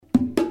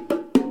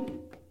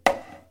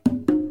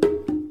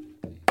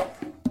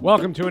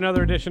Welcome to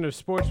another edition of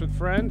Sports with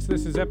Friends.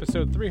 This is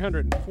episode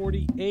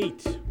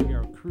 348. We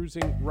are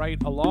cruising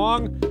right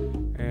along,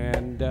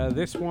 and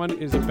this one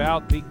is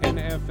about the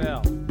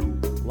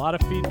NFL. A lot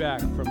of feedback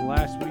from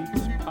last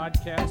week's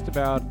podcast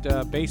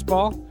about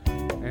baseball,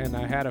 and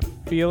I had a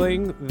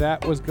feeling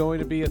that was going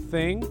to be a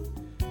thing.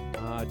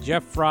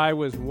 Jeff Fry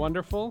was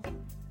wonderful.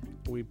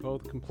 We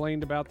both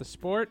complained about the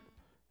sport,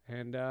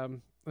 and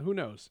who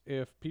knows?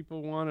 If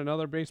people want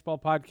another baseball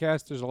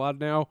podcast, there's a lot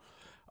now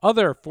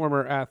other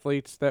former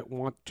athletes that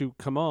want to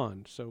come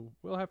on. So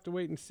we'll have to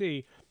wait and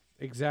see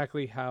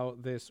exactly how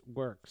this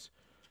works.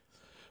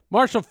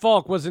 Marshall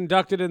Faulk was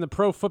inducted in the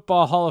Pro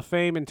Football Hall of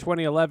Fame in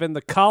 2011,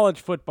 the College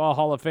Football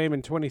Hall of Fame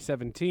in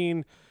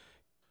 2017,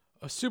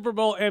 a Super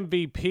Bowl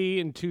MVP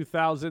in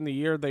 2000, the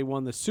year they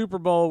won the Super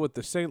Bowl with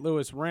the St.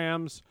 Louis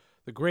Rams,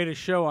 the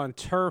greatest show on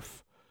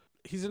turf.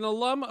 He's an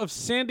alum of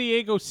San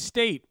Diego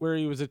State, where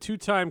he was a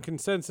two-time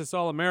consensus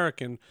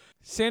All-American.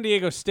 San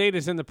Diego State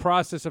is in the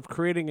process of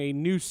creating a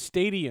new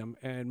stadium,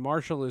 and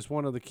Marshall is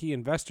one of the key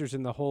investors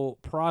in the whole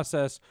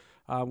process.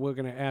 We're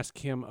going to ask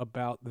him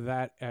about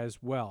that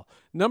as well.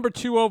 Number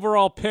 2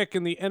 overall pick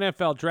in the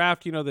NFL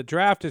draft. You know, the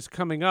draft is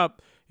coming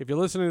up. If you're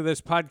listening to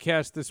this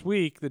podcast this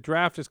week, the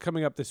draft is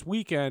coming up this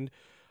weekend.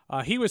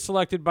 He was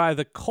selected by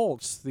the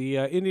Colts, the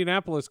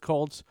Indianapolis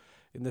Colts,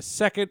 in the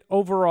second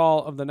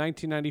overall of the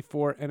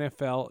 1994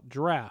 NFL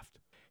Draft.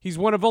 He's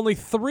one of only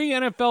 3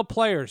 NFL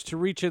players to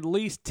reach at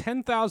least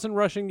 10,000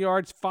 rushing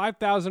yards,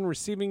 5,000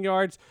 receiving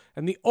yards,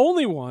 and the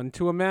only one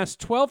to amass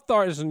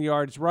 12,000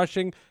 yards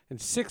rushing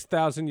and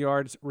 6,000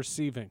 yards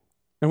receiving.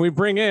 And we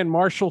bring in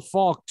Marshall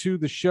Faulk to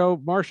the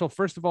show. Marshall,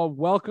 first of all,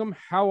 welcome.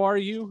 How are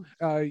you?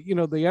 The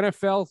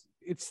NFL,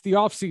 it's the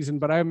off season,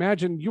 but I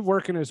imagine you're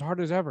working as hard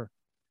as ever.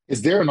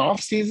 Is there an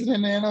off season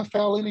in the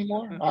NFL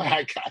anymore?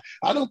 I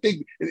don't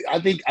think. I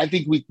think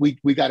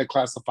we got to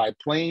classify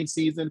playing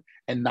season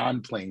and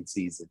non-playing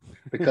season,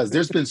 because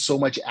there's been so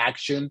much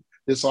action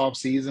this off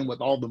season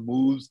with all the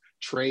moves,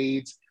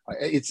 trades.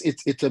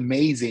 It's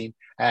amazing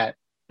at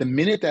the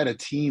minute that a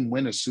team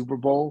win a Super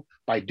Bowl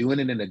by doing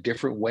it in a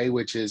different way,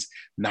 which is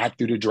not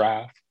through the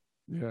draft.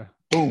 Yeah.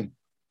 Boom!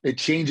 It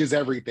changes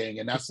everything,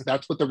 and that's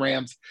what the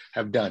Rams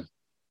have done.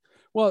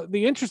 Well,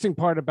 the interesting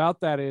part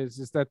about that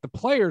is that the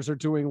players are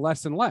doing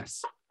less and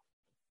less.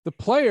 The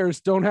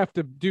players don't have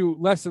to do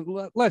less and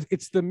less.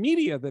 It's the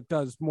media that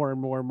does more and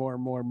more and more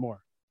and more and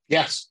more.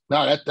 Yes,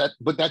 no,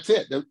 but that's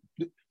it.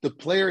 The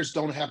players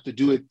don't have to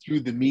do it through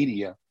the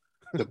media.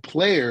 The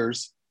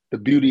players, the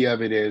beauty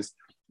of it is,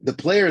 the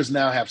players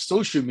now have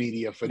social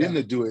media for them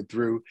to do it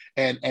through,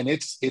 and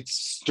it's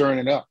stirring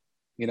it up.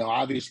 You know,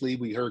 obviously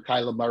we heard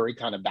Kyler Murray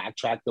kind of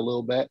backtracked a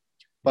little bit,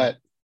 but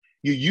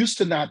you used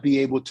to not be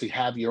able to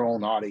have your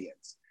own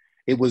audience.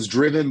 It was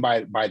driven by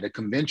the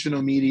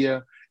conventional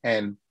media,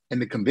 and in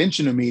the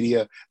conventional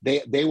media,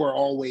 they were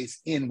always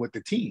in with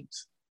the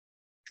teams.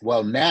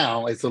 Well,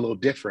 now it's a little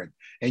different,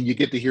 and you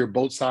get to hear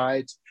both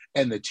sides,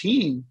 and the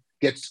team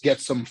gets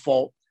some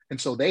fault, and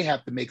so they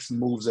have to make some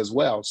moves as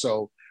well.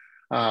 So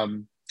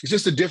it's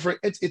just a different.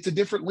 It's a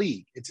different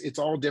league. It's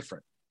all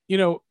different. You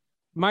know,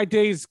 my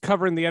days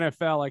covering the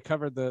NFL, I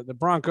covered the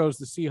Broncos,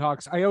 the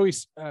Seahawks. I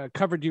always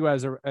covered you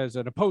as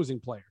an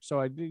opposing player.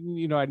 So I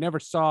never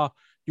saw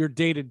your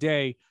day to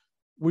day.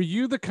 Were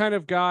you the kind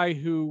of guy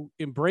who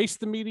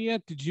embraced the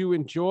media? Did you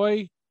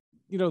enjoy,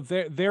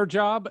 their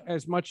job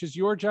as much as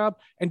your job?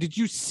 And did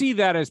you see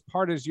that as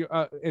part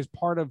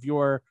of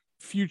your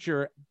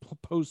future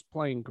post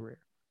playing career?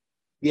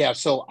 Yeah.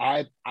 So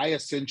I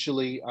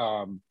essentially,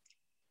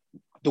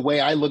 the way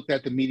I looked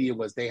at the media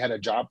was they had a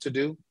job to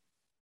do.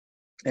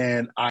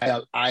 And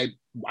I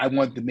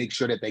wanted to make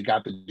sure that they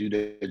got to do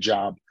their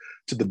job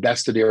to the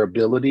best of their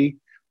ability,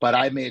 but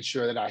I made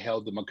sure that I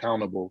held them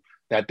accountable,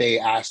 that they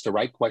asked the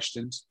right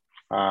questions,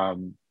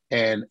 and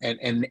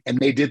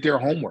they did their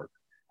homework.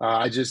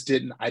 I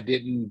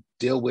didn't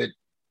deal with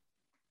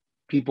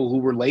people who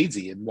were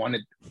lazy and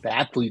wanted the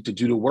athlete to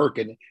do the work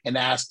and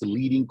ask the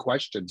leading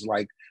questions,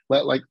 like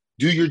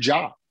do your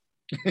job.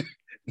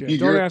 Yeah,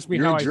 don't ask me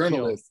how I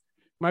feel.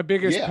 My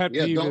biggest pet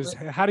peeve is,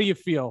 how do you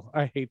feel?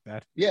 I hate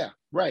that. Yeah,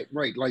 right.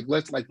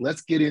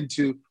 Let's get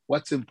into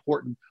what's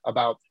important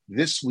about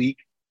this week,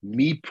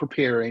 me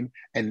preparing,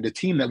 and the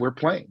team that we're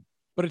playing.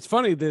 But it's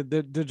funny,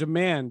 the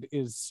demand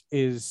is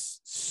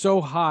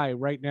so high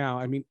right now.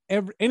 I mean,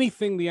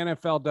 anything the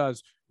NFL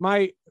does.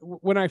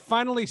 When I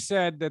finally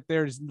said that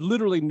there's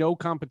literally no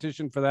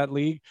competition for that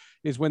league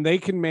is when they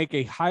can make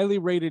a highly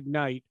rated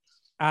night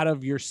out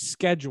of your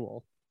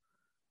schedule,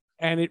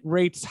 and it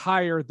rates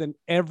higher than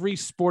every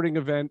sporting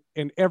event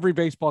in every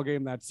baseball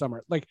game that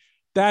summer. Like,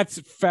 that's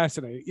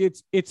fascinating.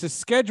 It's a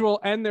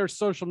schedule and their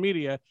social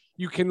media.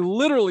 You can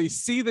literally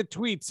see the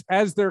tweets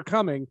as they're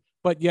coming,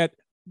 but yet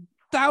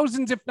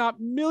thousands, if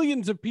not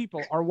millions of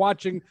people are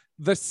watching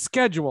the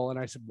schedule. And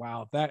I said,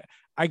 wow, that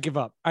I give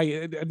up.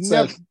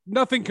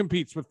 Nothing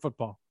competes with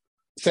football.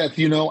 Seth,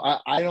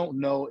 I don't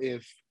know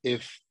if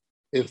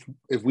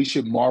we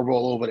should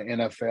marvel over the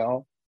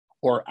NFL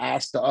or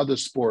ask the other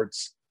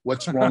sports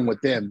what's wrong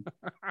with them.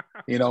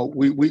 We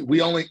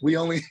only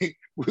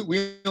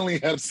We only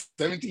have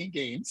 17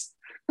 games.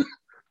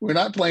 We're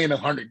not playing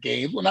 100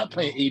 games. We're not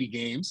playing 80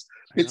 games.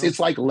 It's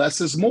like less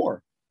is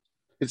more.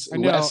 It's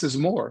less is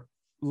more.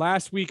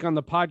 Last week on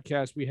the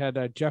podcast, we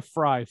had Jeff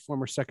Fry,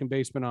 former second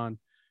baseman, on,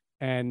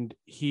 and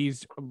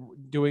he's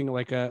doing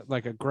like a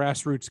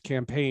grassroots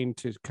campaign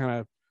to kind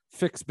of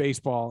fix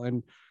baseball.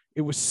 And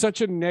it was such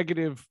a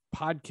negative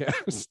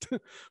podcast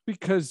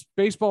because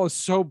baseball is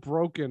so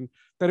broken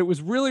that it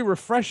was really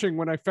refreshing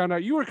when I found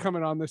out you were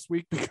coming on this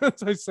week,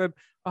 because I said,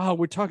 oh,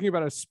 we're talking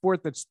about a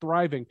sport that's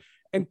thriving.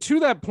 And to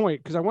that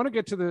point, because I want to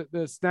get to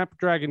the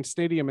Snapdragon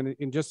Stadium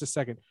in just a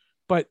second,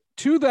 but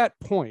to that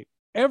point,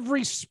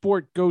 every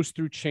sport goes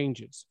through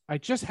changes. I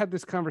just had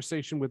this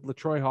conversation with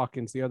LaTroy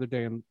Hawkins the other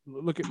day, and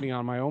look at me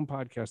on my own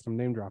podcast, I'm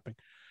name dropping,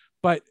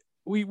 but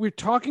we're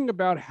talking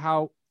about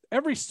how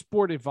every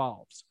sport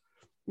evolves.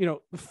 You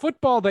know, the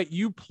football that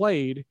you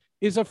played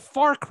is a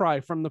far cry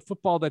from the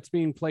football that's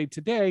being played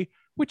today,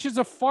 which is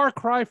a far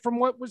cry from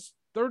what was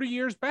 30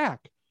 years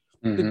back.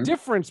 The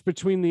difference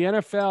between the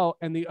NFL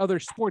and the other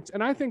sports,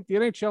 and I think the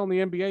NHL and the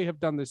NBA have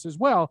done this as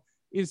well,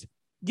 is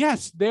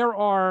yes, there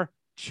are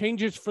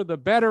changes for the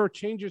better,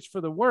 changes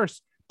for the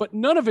worse, but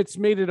none of it's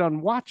made it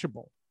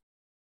unwatchable.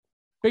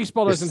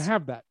 Baseball doesn't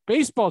have that.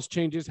 Baseball's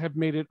changes have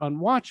made it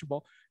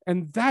unwatchable,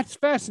 and that's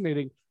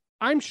fascinating.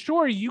 I'm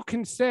sure you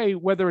can say,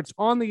 whether it's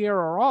on the air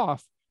or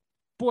off,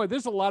 boy,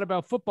 there's a lot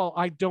about football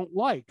I don't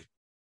like,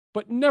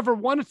 but never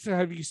once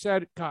have you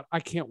said, God,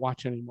 I can't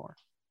watch anymore.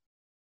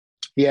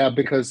 Yeah,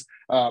 because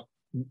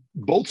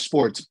both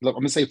sports, I'm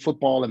going to say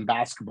football and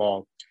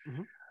basketball,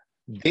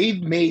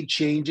 they've made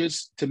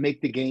changes to make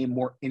the game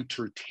more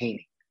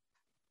entertaining.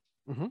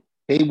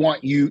 They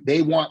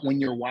want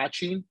when you're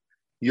watching,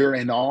 you're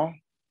in awe.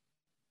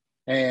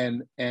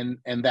 And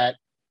that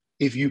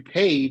if you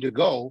pay to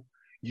go,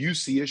 you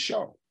see a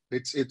show.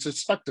 It's a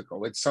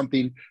spectacle. It's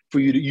something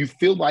for you you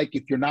feel like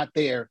if you're not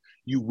there,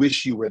 you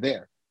wish you were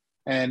there.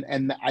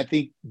 And I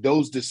think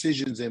those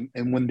decisions and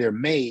when they're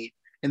made,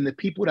 and the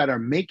people that are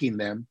making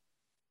them,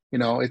 you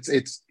know,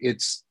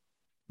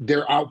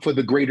 they're out for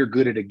the greater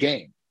good of the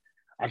game.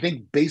 I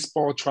think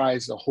baseball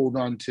tries to hold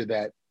on to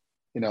that,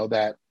 you know,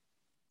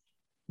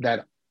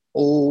 that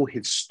old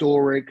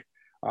historic,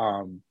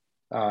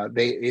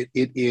 it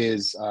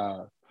is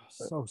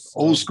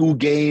old school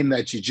game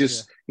that you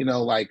just, you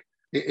know, like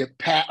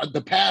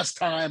the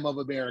pastime of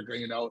America,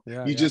 you know,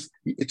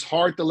 it's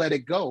hard to let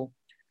it go.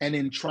 And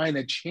in trying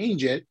to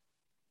change it,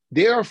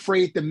 they're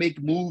afraid to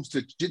make moves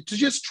to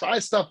just try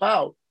stuff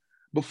out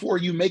before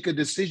you make a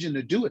decision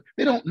to do it.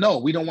 They don't know.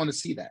 We don't want to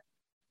see that.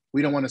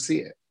 We don't want to see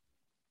it.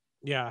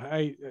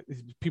 Yeah,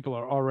 people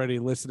are already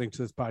listening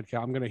to this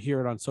podcast. I'm going to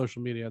hear it on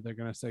social media. They're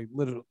going to say,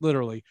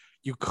 literally,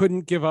 you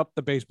couldn't give up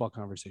the baseball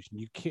conversation.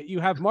 You can't. You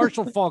have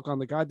Marshall Falk on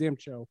the goddamn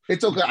show.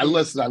 It's okay. I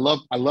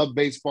love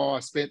baseball. I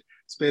spent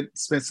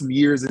some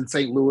years in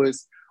St.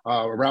 Louis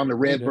around the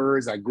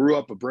Redbirds. I grew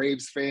up a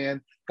Braves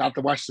fan. Got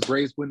to watch the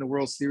Braves win the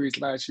World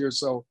Series last year.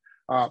 So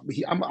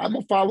I'm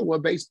a follower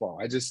of baseball.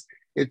 It's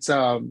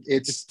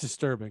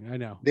disturbing. I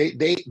know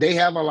they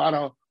have a lot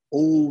of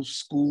old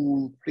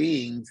school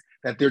things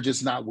that they're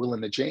just not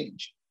willing to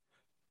change.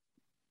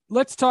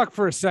 Let's talk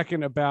for a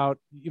second about,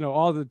 you know,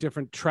 all the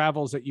different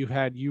travels that you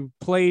had. You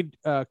played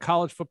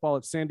college football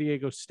at San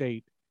Diego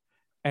State,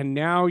 and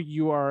now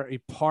you are a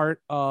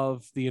part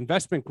of the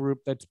investment group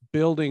that's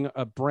building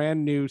a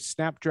brand new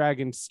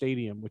Snapdragon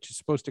Stadium, which is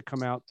supposed to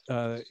come out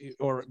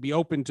or be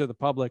open to the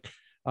public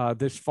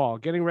this fall.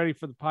 Getting ready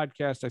for the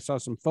podcast, I saw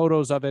some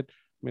photos of it.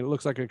 I mean, it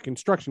looks like a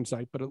construction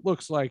site, but it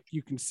looks like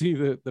you can see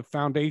the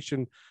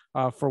foundation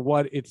for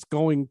what it's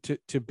going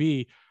to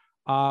be.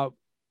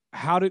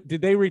 How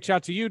did they reach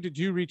out to you? Did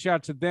you reach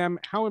out to them?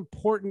 How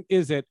important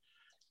is it,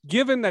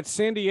 given that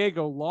San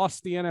Diego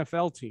lost the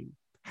NFL team?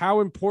 How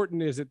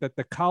important is it that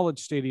the college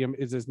stadium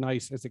is as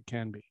nice as it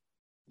can be?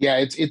 Yeah,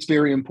 it's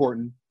very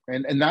important,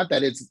 and not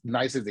that it's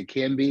nice as it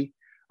can be.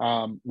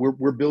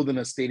 We're building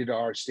a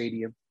state-of-the-art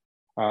stadium.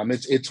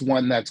 It's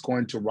one that's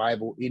going to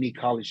rival any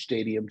college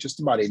stadium, just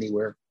about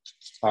anywhere.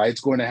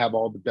 It's going to have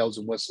all the bells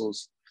and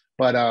whistles.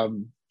 But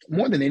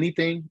more than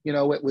anything, you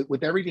know,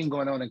 with everything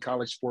going on in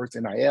college sports,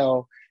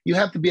 NIL, you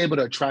have to be able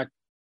to attract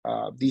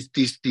these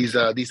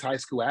high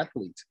school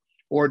athletes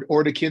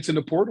or the kids in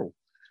the portal.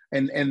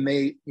 And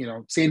they, you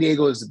know, San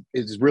Diego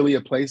is really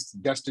a place,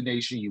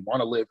 destination. You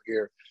want to live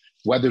here.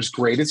 Weather's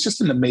great. It's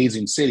just an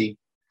amazing city.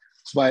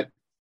 But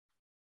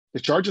the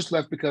Chargers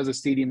left because a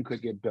stadium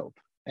could get built.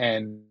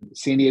 And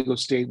San Diego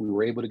State, we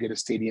were able to get a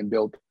stadium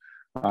built.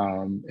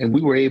 And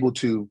we were able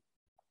to,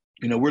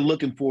 you know, we're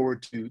looking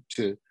forward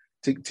to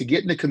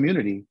getting the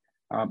community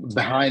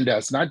behind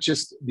us, not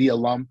just the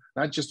alum,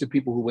 not just the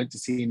people who went to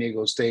San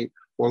Diego State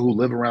or who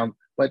live around,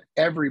 but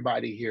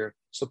everybody here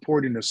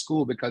supporting the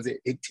school, because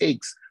it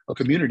takes a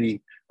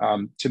community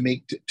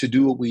to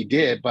do what we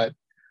did. But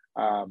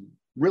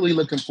really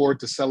looking forward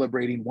to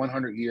celebrating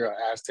 100-year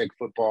Aztec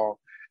football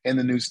in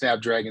the new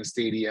Snapdragon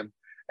Stadium.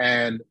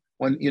 And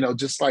when, you know,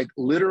 just like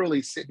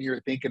literally sitting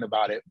here thinking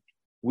about it,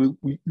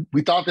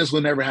 we thought this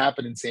would never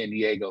happen in San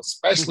Diego,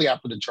 especially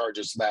after the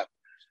Chargers left.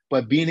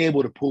 But being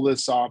able to pull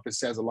this off, it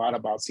says a lot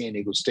about San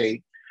Diego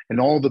State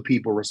and all the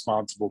people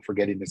responsible for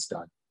getting this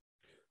done.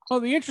 Well,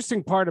 the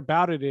interesting part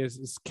about it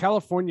is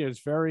California is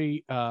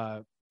very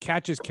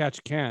catch as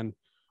catch can.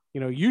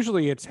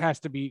 Usually it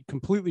has to be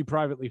completely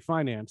privately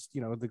financed.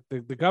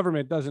 The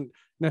government doesn't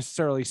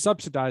necessarily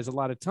subsidize a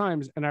lot of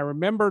times. And I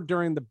remember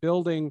during the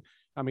building,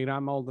 I mean,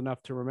 I'm old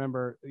enough to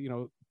remember,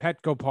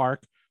 Petco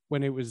Park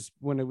when it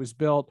was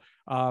built,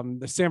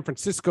 the San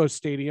Francisco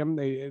Stadium.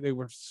 They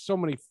were so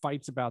many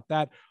fights about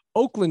that.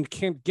 Oakland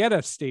can't get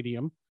a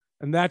stadium,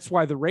 and that's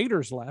why the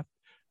Raiders left.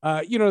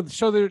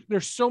 So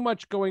there's so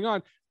much going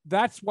on.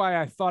 That's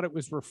why I thought it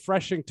was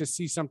refreshing to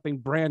see something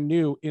brand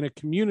new in a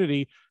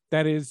community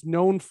that is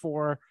known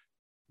for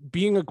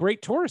being a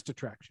great tourist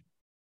attraction.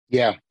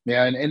 Yeah.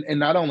 And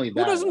not only that.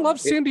 Who doesn't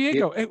love San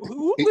Diego?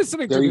 Who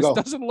listening to this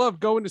doesn't love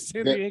going to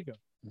San Diego?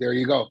 There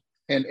you go.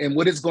 And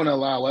what it's going to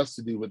allow us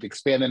to do with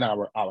expanding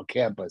our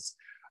campus,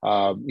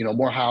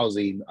 more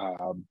housing,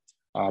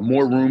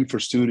 more room for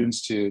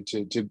students to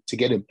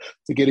get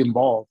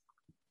involved,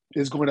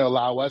 is going to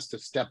allow us to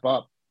step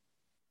up.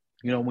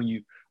 When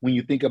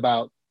you think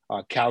about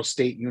Cal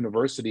State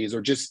universities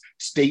or just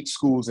state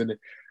schools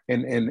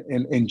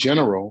in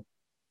general,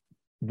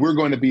 we're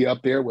going to be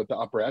up there with the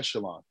upper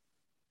echelon.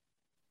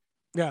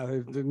 Yeah,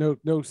 there's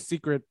no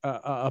secret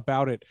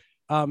about it.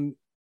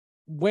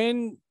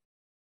 When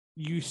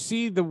you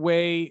see the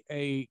way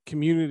a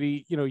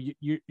community,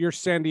 you're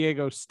San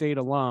Diego State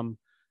alum,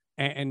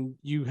 and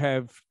you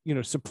have,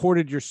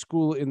 supported your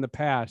school in the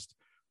past,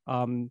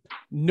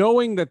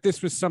 knowing that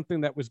this was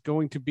something that was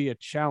going to be a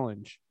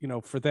challenge,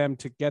 for them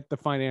to get the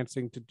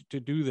financing to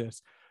do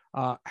this.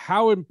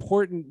 How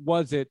important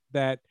was it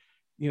that,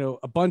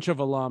 a bunch of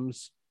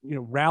alums,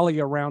 rally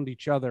around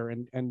each other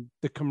and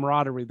the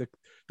camaraderie,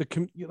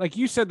 like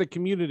you said, the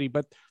community,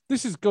 but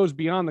this goes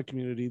beyond the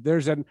community.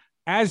 There's an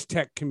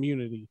Aztec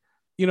community,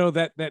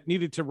 that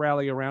needed to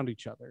rally around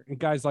each other, and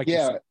guys like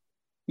yourself.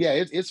 Yeah,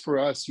 it's for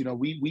us.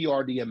 We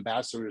are the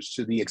ambassadors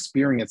to the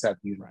experience at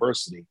the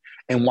university,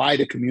 and why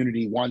the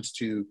community wants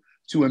to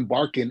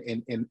embark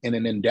in an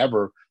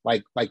endeavor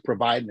like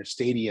providing a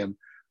stadium.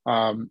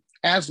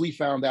 As we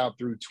found out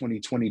through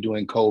 2020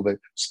 during COVID,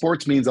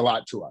 sports means a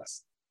lot to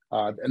us,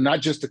 and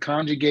not just to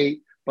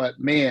conjugate, but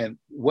man,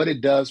 what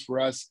it does for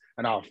us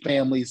and our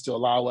families to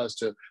allow us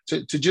to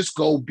just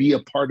go be a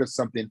part of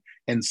something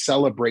and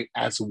celebrate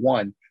as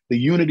one. The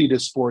unity to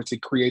sports,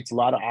 it creates a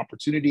lot of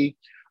opportunity.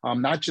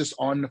 Not just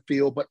on the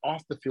field, but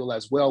off the field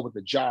as well, with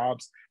the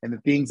jobs and the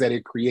things that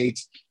it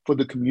creates for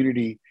the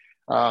community.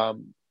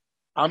 I'm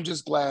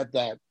just glad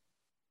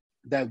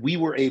that we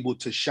were able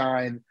to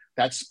shine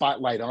that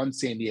spotlight on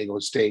San Diego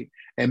State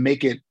and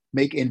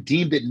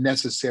deemed it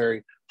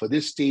necessary for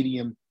this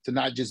stadium to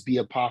not just be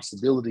a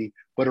possibility,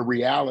 but a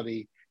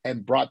reality,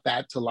 and brought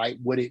that to light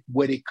what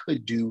it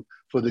could do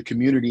for the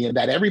community, and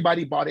that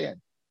everybody bought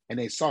in and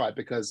they saw it,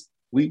 because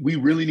we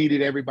really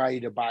needed everybody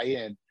to buy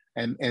in,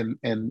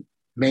 and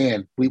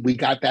man, we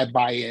got that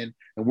buy-in,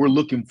 and we're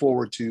looking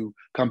forward to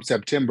come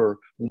September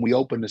when we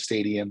open the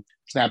stadium,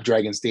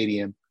 Snapdragon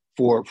Stadium,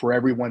 for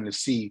everyone to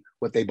see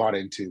what they bought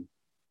into.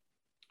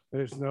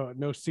 There's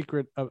no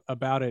secret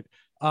about it.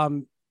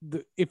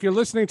 If you're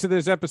listening to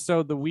this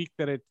episode the week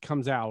that it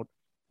comes out,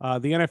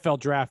 the NFL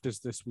draft is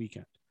this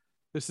weekend.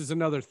 This is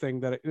another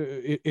thing that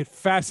it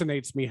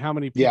fascinates me how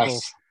many people.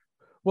 Yes.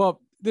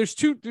 Well, there's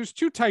two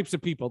types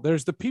of people.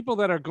 There's the people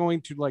that are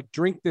going to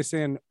drink this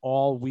in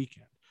all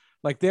weekend.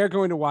 Like, they're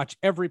going to watch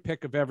every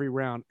pick of every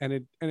round.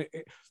 And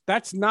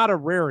that's not a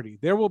rarity.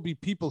 There will be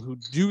people who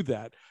do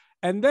that.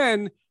 And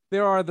then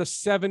there are the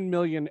 7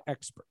 million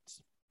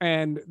experts,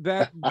 and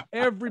that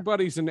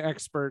everybody's an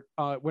expert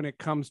when it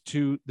comes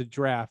to the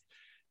draft,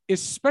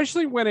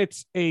 especially when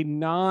it's a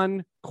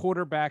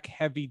non-quarterback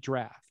heavy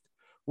draft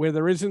where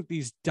there isn't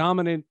these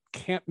dominant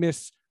can't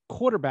miss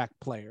quarterback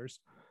players.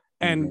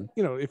 And,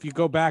 if you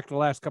go back the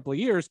last couple of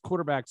years,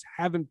 quarterbacks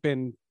haven't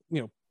been,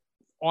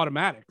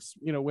 automatics,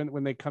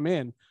 when they come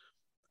in.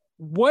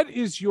 What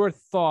is your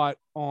thought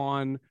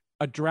on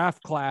a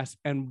draft class,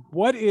 and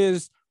what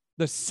is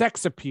the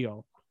sex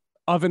appeal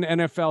of an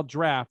NFL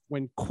draft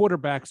when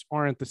quarterbacks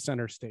aren't the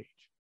center stage?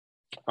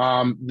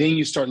 Then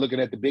you start looking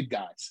at the big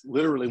guys.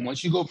 Literally,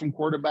 once you go from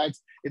quarterbacks,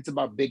 it's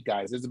about big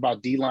guys. It's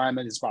about D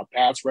linemen, it's about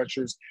pass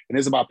rushers, and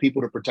it's about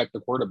people to protect the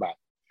quarterback.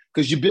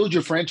 Because you build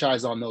your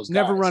franchise on those guys.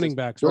 Never running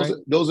backs, right?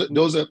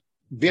 Those are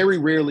very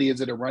rarely is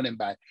it a running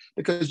back,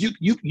 because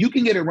you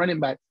can get a running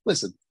back.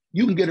 Listen,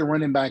 you can get a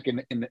running back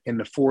in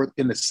the fourth,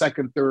 in the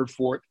second, third,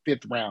 fourth,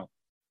 fifth round.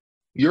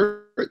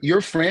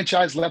 Your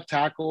franchise left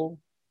tackle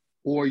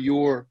or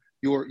your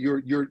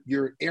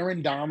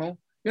Aaron Donald,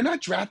 you're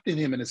not drafting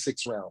him in the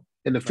sixth round,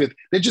 in the fifth.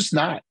 They're just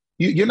not.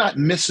 You're not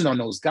missing on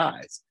those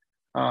guys.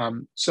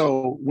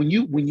 So when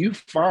you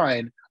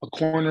find a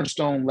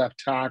cornerstone left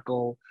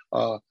tackle,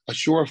 a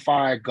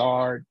surefire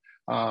guard,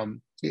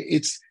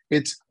 it's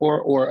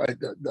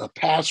a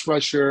pass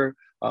rusher,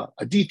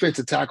 a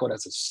defensive tackle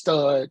that's a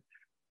stud,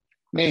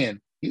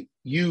 man,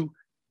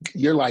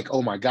 you're like,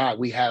 oh my God,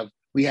 we have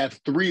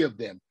 3 of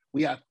them,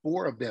 we have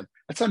 4 of them.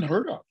 That's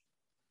unheard of.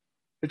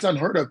 It's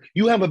unheard of.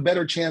 You have a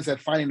better chance at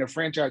finding a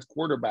franchise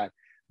quarterback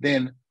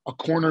than a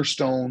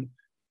cornerstone,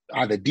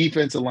 either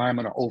defensive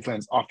lineman or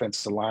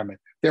offensive lineman.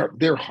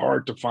 They're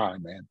hard to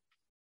find, man.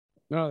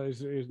 No,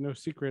 there's no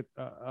secret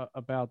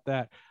about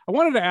that. I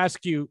wanted to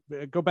ask you,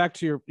 go back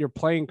to your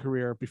playing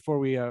career before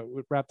we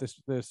wrap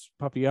this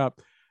puppy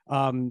up.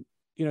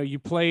 You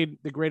played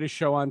the greatest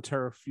show on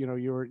turf. You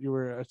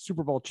were a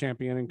Super Bowl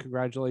champion, and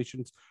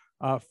congratulations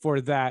for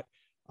that.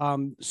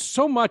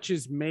 So much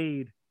is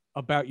made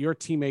about your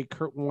teammate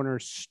Kurt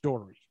Warner's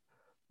story,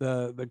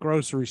 the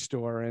grocery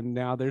store, and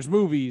now there's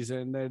movies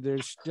and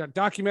there's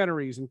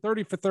documentaries and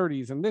 30 for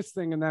 30s and this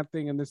thing and that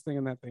thing and this thing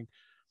and that thing.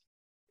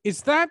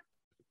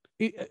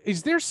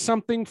 Is there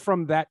something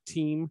from that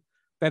team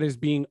that is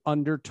being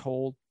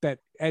undertold, that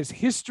as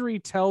history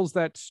tells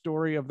that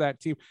story of that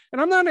team?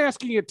 And I'm not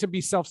asking it to be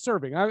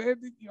self-serving. I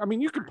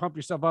mean, you can pump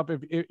yourself up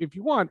if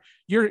you want.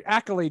 Your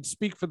accolades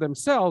speak for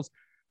themselves.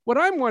 What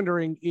I'm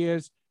wondering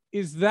is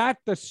that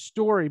the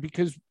story?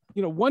 Because,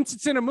 once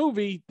it's in a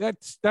movie,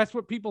 that's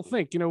what people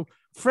think.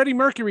 Freddie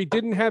Mercury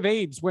didn't have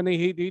AIDS when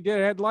he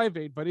had Live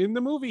Aid, but in the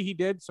movie he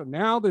did. So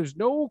now there's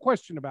no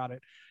question about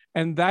it.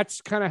 And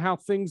that's kind of how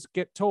things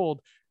get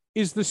told.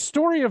 Is the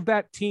story of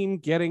that team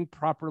getting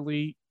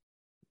properly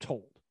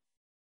told?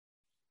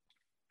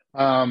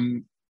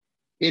 It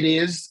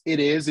is.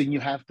 And you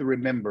have to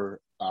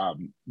remember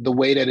the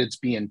way that it's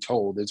being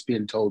told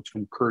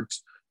from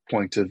Kurt's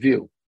point of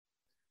view.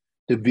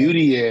 The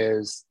beauty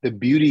is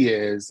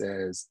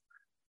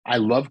I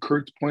love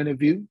Kurt's point of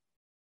view.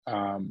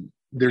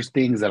 There's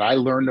things that I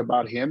learned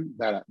about him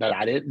that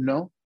I didn't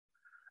know.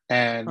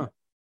 And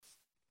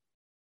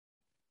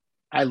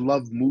I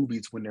love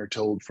movies when they're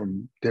told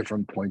from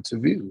different points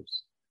of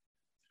views.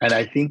 And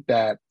I think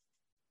that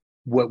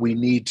what we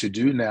need to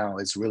do now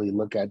is really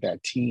look at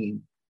that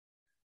team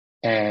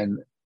and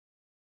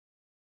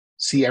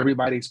see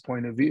everybody's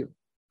point of view.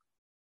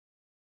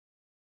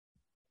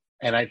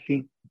 And I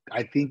think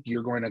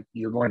you're going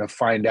to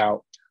find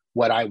out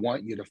what I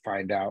want you to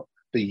find out,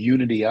 the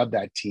unity of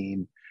that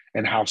team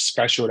and how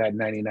special that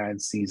 99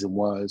 season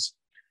was,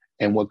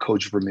 and what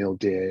Coach Vermeil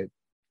did,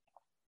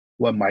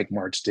 what Mike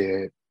Martz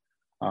did,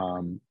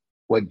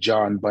 what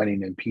John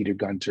Bunning and Peter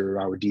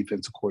Gunter, our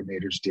defensive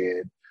coordinators,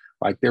 did.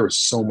 Like, there was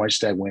so much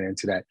that went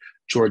into that.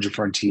 Georgia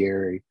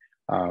Frontiere.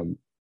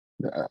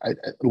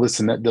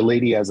 Listen, the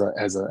lady as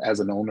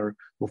an owner,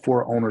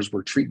 before owners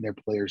were treating their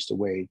players the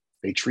way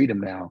they treat them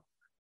now,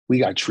 we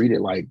got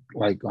treated like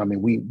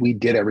we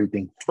did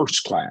everything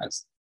first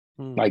class,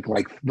 like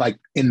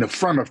in the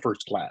front of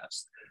first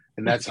class,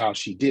 and that's how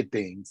she did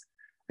things,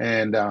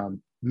 and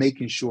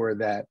making sure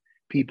that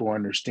people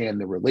understand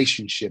the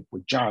relationship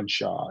with John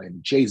Shaw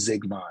and Jay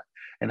Zigmont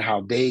and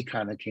how they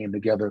kind of came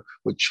together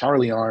with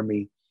Charlie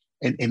Army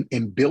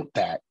and built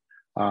that.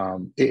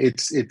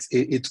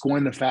 It's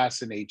going to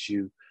fascinate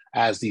you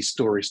as these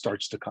stories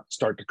start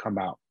to come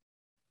out.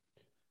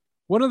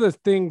 One of the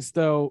things,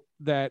 though,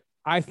 that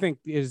I think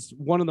is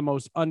one of the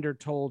most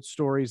undertold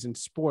stories in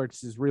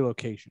sports is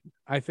relocation.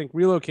 I think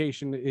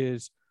relocation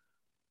is,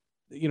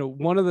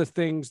 one of the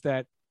things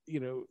that,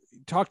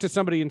 talk to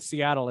somebody in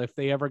Seattle if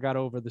they ever got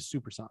over the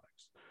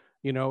Supersonics.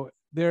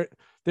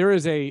 There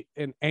is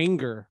an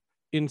anger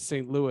in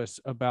St. Louis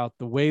about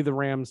the way the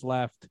Rams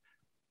left.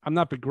 I'm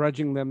not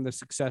begrudging them the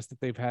success that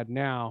they've had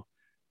now,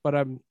 but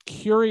I'm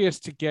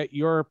curious to get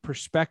your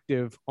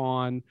perspective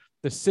on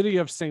the city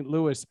of St.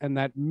 Louis and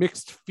that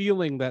mixed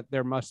feeling that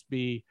there must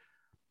be.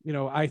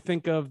 I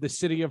think of the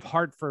city of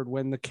Hartford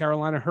when the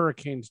Carolina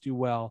Hurricanes do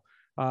well.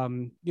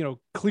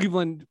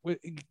 Cleveland,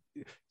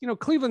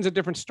 Cleveland's a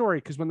different story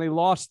because when they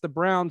lost the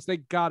Browns, they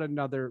got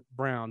another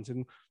Browns.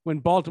 And when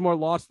Baltimore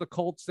lost the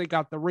Colts, they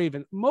got the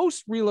Ravens.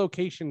 Most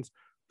relocations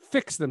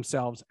fix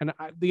themselves. And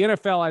the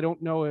NFL, I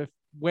don't know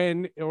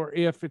when or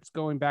if it's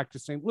going back to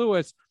St.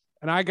 Louis.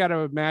 And I got to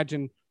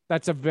imagine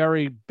that's a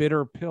very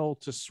bitter pill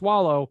to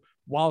swallow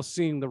while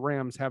seeing the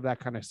Rams have that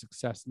kind of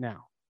success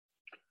now.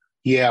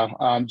 Yeah,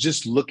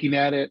 just looking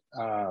at it,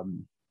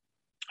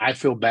 I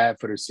feel bad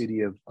for the city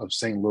of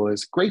St.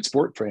 Louis. Great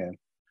sport fan.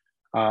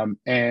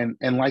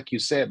 And like you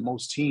said,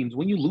 most teams,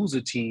 when you lose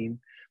a team,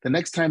 the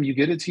next time you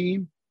get a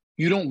team,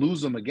 you don't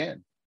lose them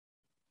again.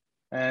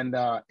 And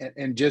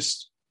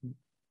just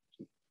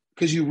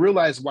because you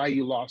realize why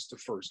you lost the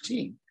first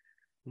team.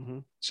 Mm-hmm.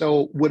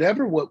 So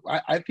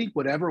I think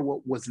whatever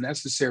was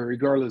necessary,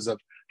 regardless of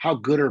how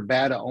good or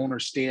bad an owner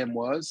Stan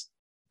was,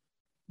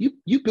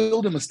 you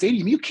build him a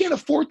stadium. You can't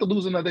afford to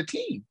lose another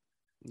team.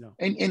 No.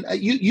 And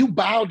you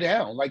bow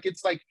down. Like,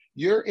 it's like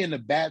you're in a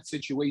bad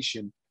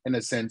situation in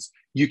a sense.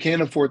 You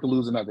can't afford to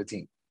lose another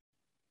team.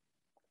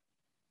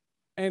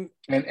 And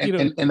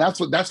that's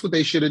what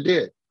they should have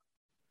did.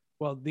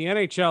 Well, the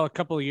NHL a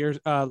couple of years,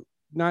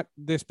 not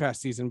this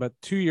past season, but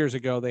 2 years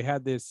ago, they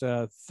had this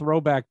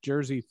throwback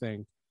jersey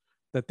thing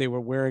that they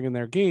were wearing in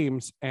their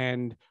games,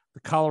 and the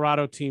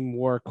Colorado team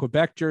wore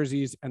Quebec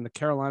jerseys and the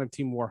Carolina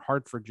team wore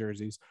Hartford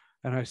jerseys.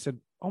 And I said,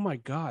 "Oh my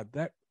God,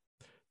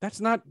 that's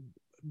not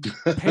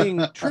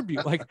paying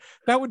tribute. Like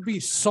that would be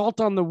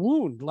salt on the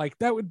wound. Like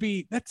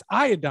that's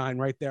iodine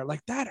right there.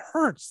 Like that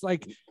hurts.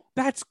 Like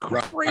that's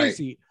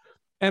crazy.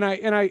 Right.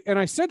 And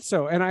I said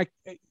so. And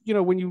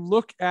when you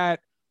look at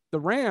the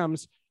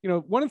Rams,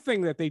 one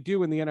thing that they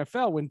do in the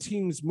NFL when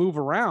teams move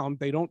around,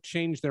 they don't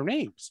change their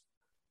names.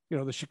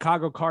 The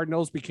Chicago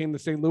Cardinals became the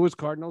St. Louis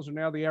Cardinals, and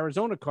now the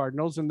Arizona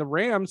Cardinals, and the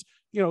Rams,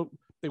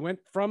 they went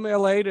from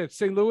LA to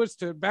St. Louis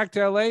to back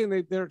to LA,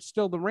 and they're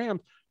still the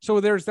Rams. So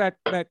there's that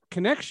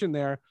connection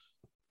there.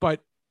 But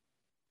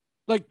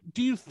like,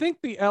 do you think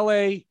the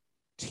LA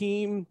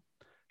team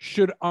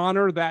should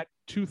honor that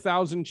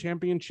 2000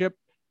 championship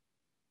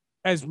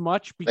as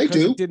much because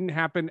it didn't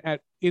happen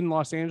in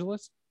Los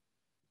Angeles?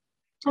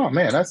 Oh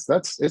man, it's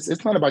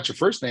not about your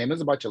first name,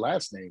 it's about your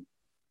last name.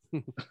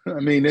 I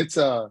mean, it's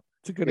a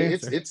good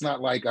answer. It's not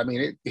like, I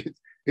mean,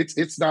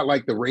 it's not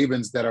like the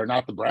Ravens that are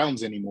not the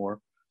Browns anymore.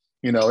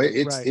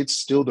 It's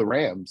still the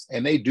Rams,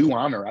 and they do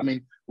honor. I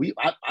mean,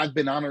 I've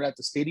been honored at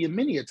the stadium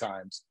many a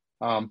times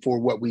for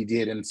what we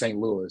did in St.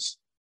 Louis.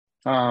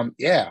 And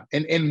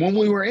when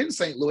we were in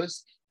St.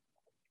 Louis,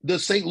 the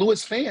St.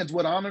 Louis fans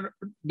would honor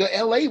the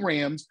LA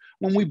Rams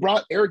when we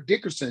brought Eric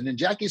Dickerson and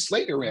Jackie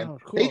Slater in. Oh,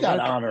 cool. They got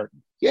honored.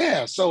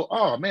 Yeah. So,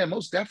 oh man,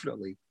 most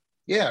definitely.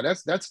 Yeah,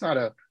 that's not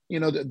a,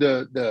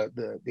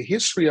 the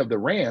history of the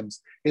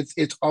Rams.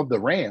 It's of the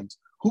Rams.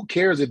 Who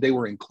cares if they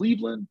were in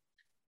Cleveland,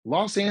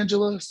 Los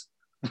Angeles?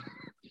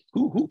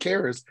 Who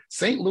cares?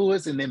 St.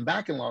 Louis and then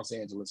back in Los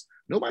Angeles.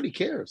 Nobody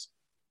cares.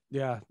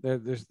 Yeah,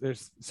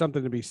 there's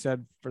something to be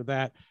said for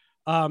that.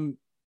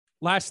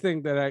 Last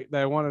thing that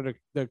I wanted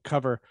to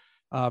cover.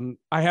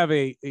 I have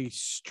a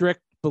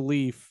strict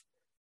belief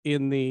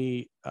in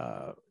the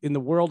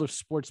world of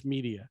sports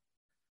media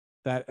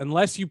that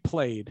unless you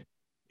played,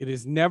 it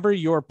is never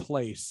your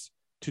place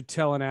to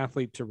tell an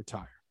athlete to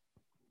retire.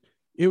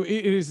 It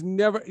is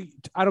never.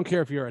 I don't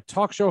care if you're a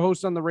talk show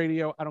host on the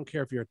radio. I don't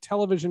care if you're a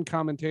television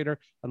commentator.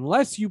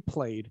 Unless you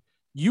played,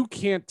 you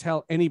can't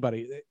tell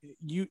anybody.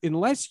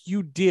 Unless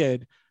you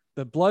did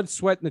the blood,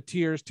 sweat, and the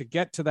tears to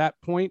get to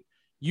that point,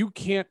 you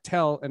can't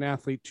tell an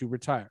athlete to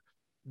retire.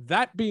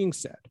 That being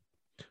said,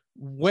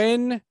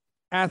 when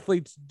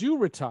athletes do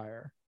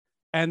retire,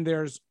 and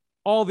there's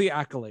all the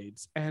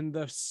accolades and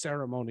the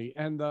ceremony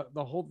and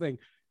the whole thing,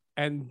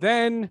 and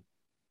then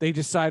they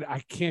decide, I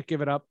can't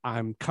give it up,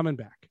 I'm coming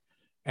back.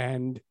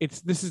 And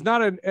this is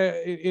not an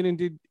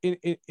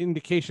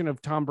indication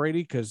of Tom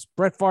Brady, because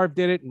Brett Favre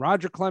did it and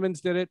Roger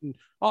Clemens did it, and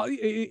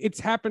it's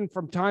happened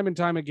from time and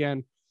time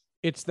again.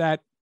 It's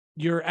that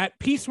you're at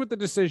peace with the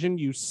decision,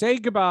 you say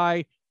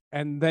goodbye,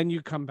 and then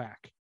you come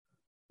back.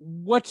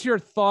 What's your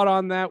thought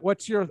on that?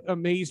 What's your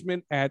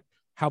amazement at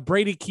how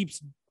Brady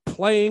keeps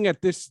playing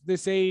at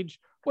this age?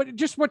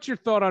 What's your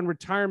thought on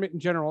retirement in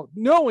general,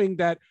 knowing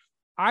that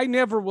I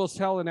never will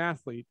tell an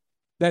athlete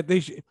that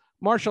they should.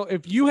 Marshall,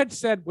 if you had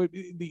said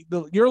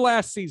your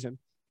last season,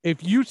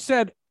 if you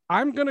said,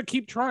 I'm going to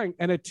keep trying,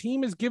 and a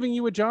team is giving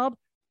you a job,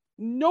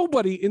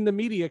 nobody in the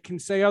media can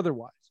say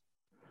otherwise.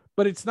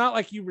 But it's not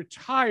like you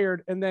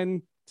retired and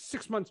then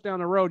 6 months down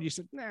the road, you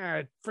said,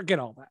 nah, forget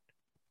all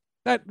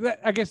that. That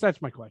I guess that's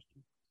my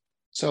question.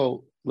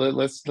 So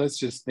let's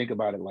just think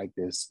about it like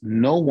this.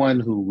 No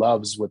one who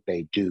loves what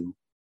they do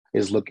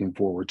is looking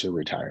forward to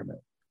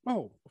retirement.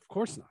 Oh, of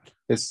course not.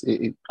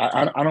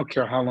 I don't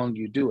care how long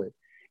you do it.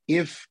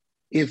 If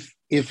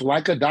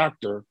like a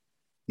doctor,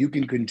 you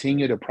can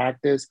continue to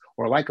practice,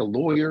 or like a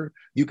lawyer,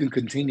 you can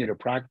continue to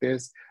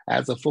practice,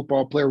 as a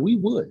football player, we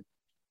would.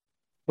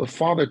 But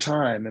Father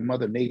Time and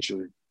Mother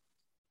Nature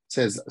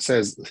says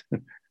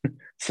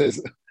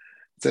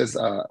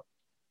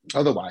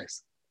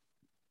otherwise.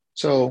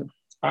 So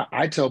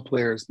I tell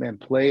players, man,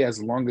 play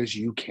as long as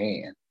you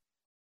can.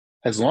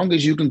 As long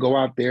as you can go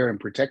out there and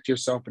protect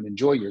yourself and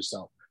enjoy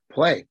yourself,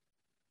 play.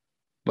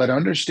 But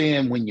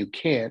understand when you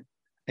can't,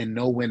 and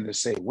know when to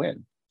say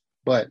when.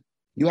 But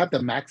you have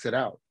to max it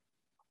out,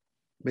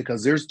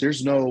 because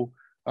there's no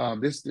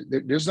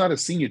there's not a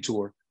senior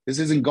tour. This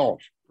isn't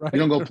golf. Right. You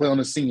don't go play on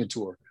a senior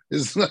tour.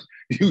 This is not,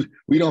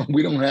 we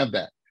don't have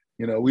that.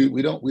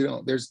 We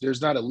don't.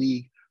 There's not a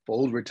league for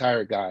old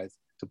retired guys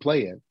to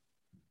play in.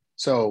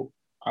 So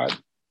I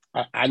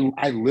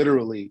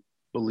literally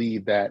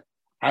believe that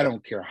I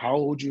don't care how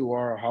old you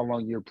are or how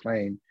long you're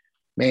playing,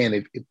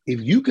 man.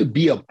 If you could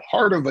be a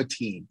part of a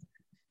team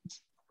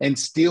and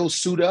still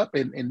suit up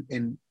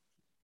and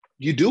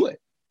you do it,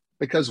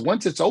 because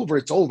once it's over,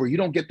 it's over. You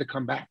don't get to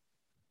come back.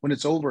 When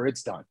it's over,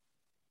 it's done.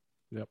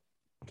 Yep.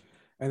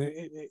 And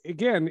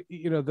again,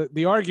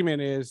 the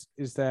argument is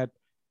that,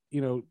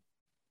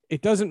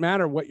 it doesn't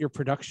matter what your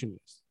production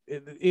is.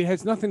 It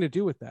has nothing to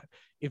do with that.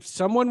 If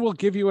someone will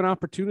give you an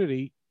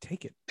opportunity,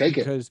 take it.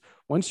 Because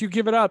once you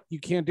give it up, you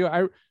can't do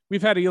it.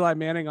 We've had Eli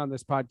Manning on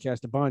this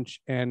podcast a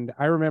bunch. And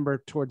I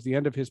remember towards the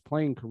end of his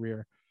playing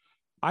career,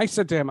 I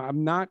said to him,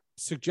 I'm not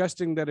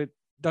suggesting that it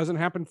doesn't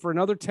happen for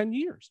another 10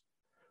 years,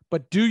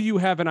 but do you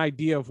have an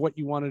idea of what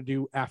you want to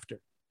do after?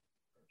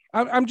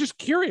 I'm just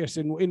curious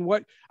in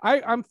what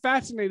I'm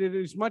fascinated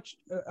as much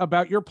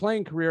about your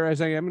playing career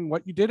as I am in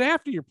what you did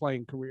after your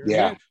playing career.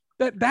 Yeah.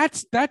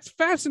 That's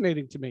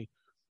fascinating to me.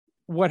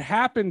 What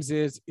happens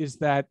is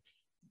that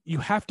you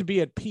have to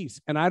be at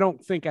peace. And I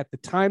don't think at the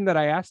time that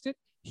I asked it,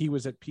 he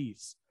was at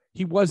peace.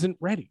 He wasn't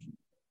ready.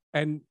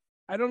 And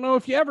I don't know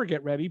if you ever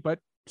get ready, but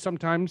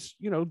sometimes,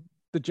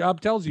 the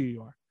job tells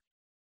you are.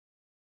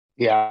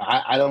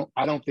 Yeah,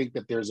 I don't think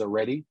that there's a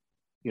ready.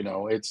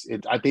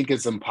 I think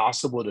it's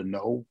impossible to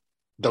know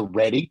the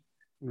ready.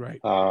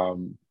 Right.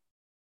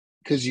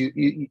 Because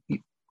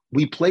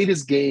we play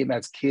this game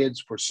as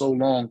kids for so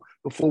long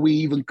before we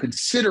even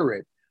consider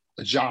it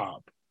a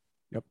job.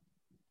 Yep.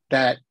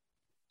 That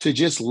to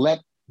just let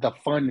the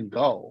fun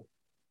go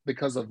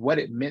because of what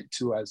it meant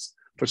to us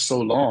for so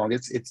long,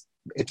 it's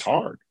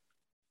hard.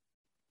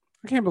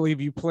 I can't believe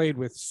you played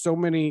with so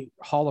many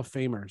Hall of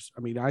Famers.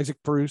 I mean, Isaac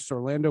Bruce,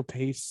 Orlando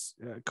Pace,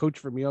 Coach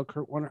Vermeil,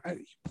 Kurt Warner.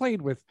 You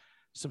played with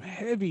some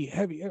heavy.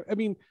 I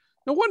mean,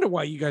 no wonder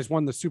why you guys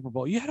won the Super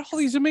Bowl. You had all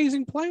these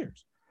amazing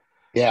players.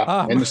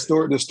 Yeah, and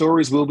the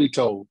stories will be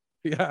told.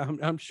 Yeah,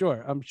 I'm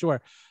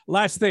sure.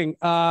 Last thing,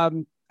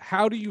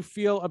 how do you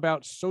feel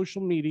about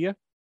social media?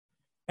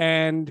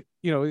 And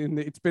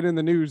it's been in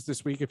the news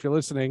this week. If you're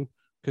listening,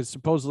 because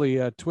supposedly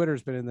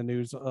Twitter's been in the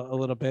news a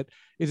little bit.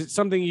 Is it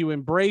something you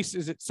embrace?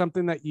 Is it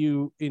something that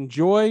you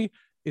enjoy?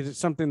 Is it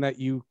something that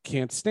you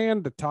can't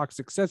stand, the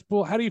toxic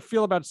cesspool? How do you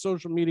feel about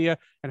social media,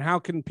 and how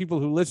can people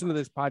who listen to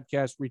this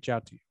podcast reach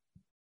out to you?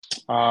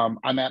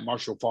 I'm at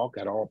Marshall Faulk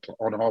on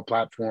all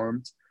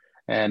platforms.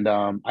 And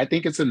I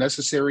think it's a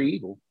necessary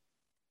evil.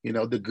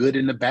 The good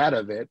and the bad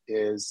of it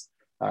is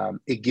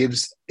it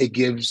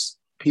gives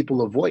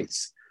people a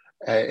voice.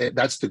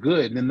 That's the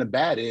good, and then the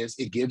bad is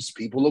it gives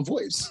people a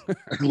voice.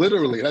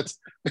 Literally, that's.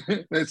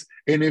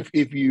 And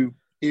if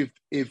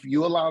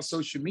you allow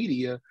social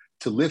media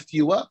to lift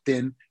you up,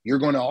 then you're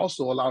going to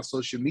also allow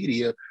social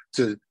media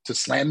to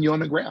slam you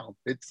on the ground.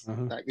 It's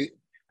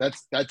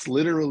that's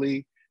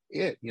literally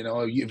it.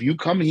 If you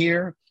come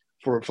here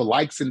for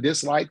likes and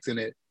dislikes, and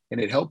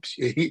it helps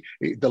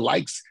the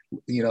likes,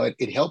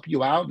 it help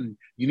you out, and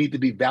you need to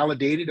be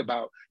validated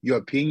about your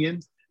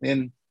opinions,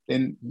 then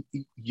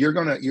you're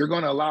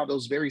gonna allow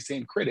those very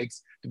same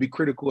critics to be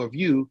critical of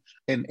you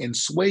and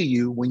sway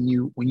you when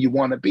you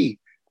want to be.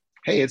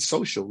 Hey, it's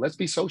social. Let's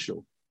be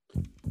social.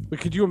 But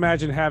could you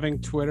imagine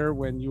having Twitter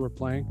when you were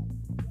playing?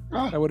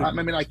 I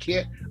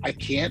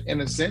can't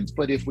in a sense,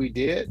 but if we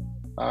did,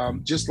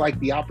 just like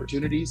the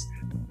opportunities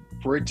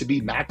for it to be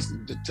to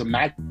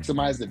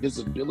maximize the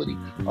visibility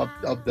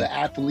of the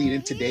athlete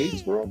in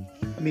today's world.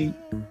 I mean,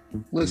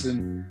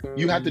 listen,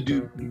 you have to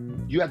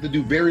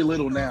do very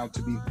little now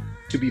to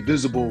be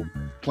visible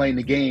playing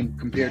the game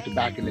compared to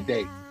back in the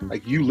day.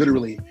 Like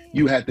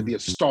you had to be a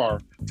star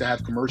to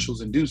have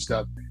commercials and do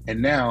stuff.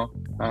 And now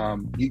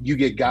you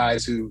get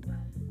guys who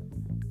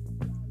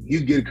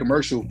you get a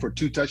commercial for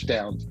 2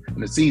 touchdowns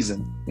in a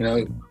season.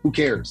 Who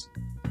cares?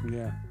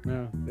 Yeah,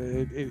 no,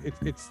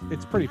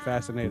 it's pretty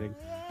fascinating.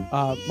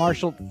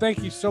 Marshall,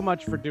 thank you so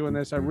much for doing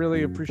this. I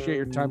really appreciate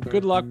your time.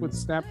 Good luck with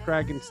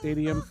Snapdragon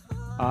Stadium.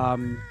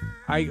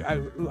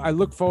 I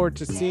look forward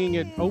to seeing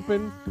it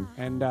open,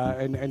 and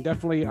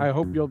definitely I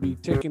hope you'll be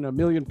taking 1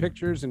 million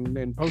pictures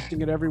and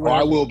posting it everywhere. Oh,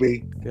 I will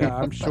be. Yeah,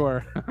 I'm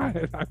sure.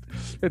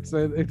 It's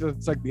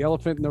like the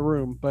elephant in the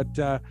room, but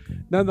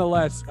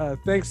nonetheless,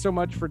 thanks so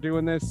much for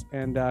doing this,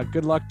 and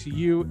good luck to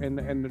you and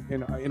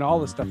in all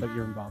the stuff that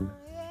you're involved in.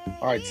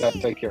 All right, Seth,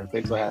 take care.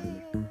 Thanks for having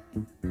me.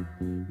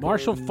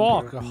 Marshall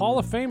Faulk, a Hall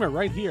of Famer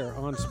right here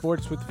on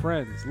Sports with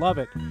Friends. Love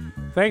it.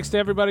 Thanks to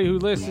everybody who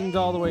listened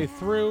all the way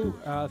through.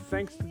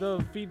 Thanks to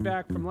the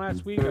feedback from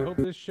last week. I hope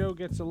this show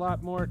gets a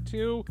lot more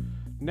too.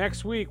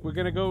 Next week, we're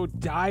going to go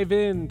dive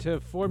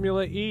into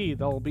Formula E.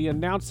 They'll be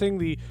announcing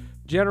the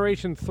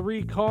Generation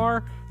 3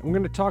 car. I'm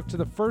going to talk to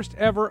the first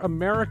ever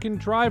American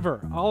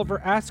driver, Oliver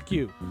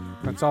Askew.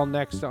 That's all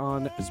next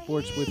on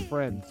Sports with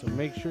Friends. So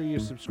make sure you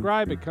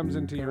subscribe. It comes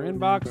into your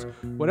inbox.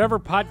 Whatever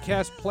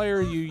podcast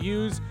player you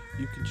use,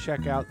 you can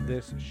check out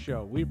this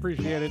show. We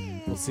appreciate it.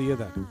 We'll see you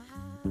then.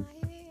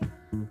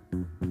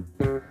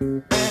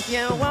 If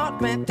you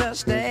want me to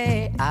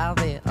stay, I'll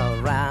be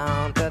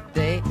around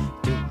today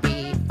to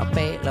be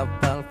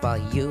available for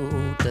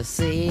you to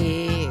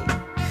see.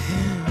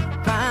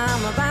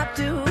 I'm about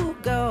to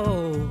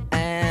go,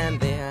 and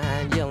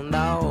then you'll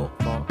know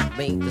for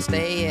me to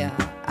stay,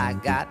 I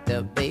got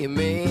to be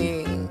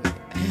me.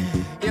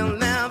 You'll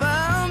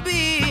never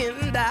be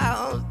in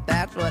doubt,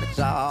 that's what it's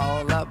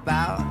all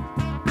about.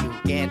 You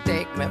can't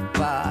take me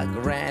for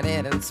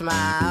granted and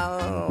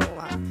smile.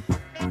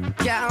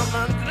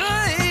 Calvin,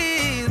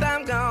 please,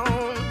 I'm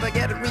gone.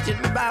 Forget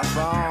reaching me by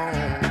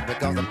phone,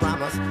 because I promise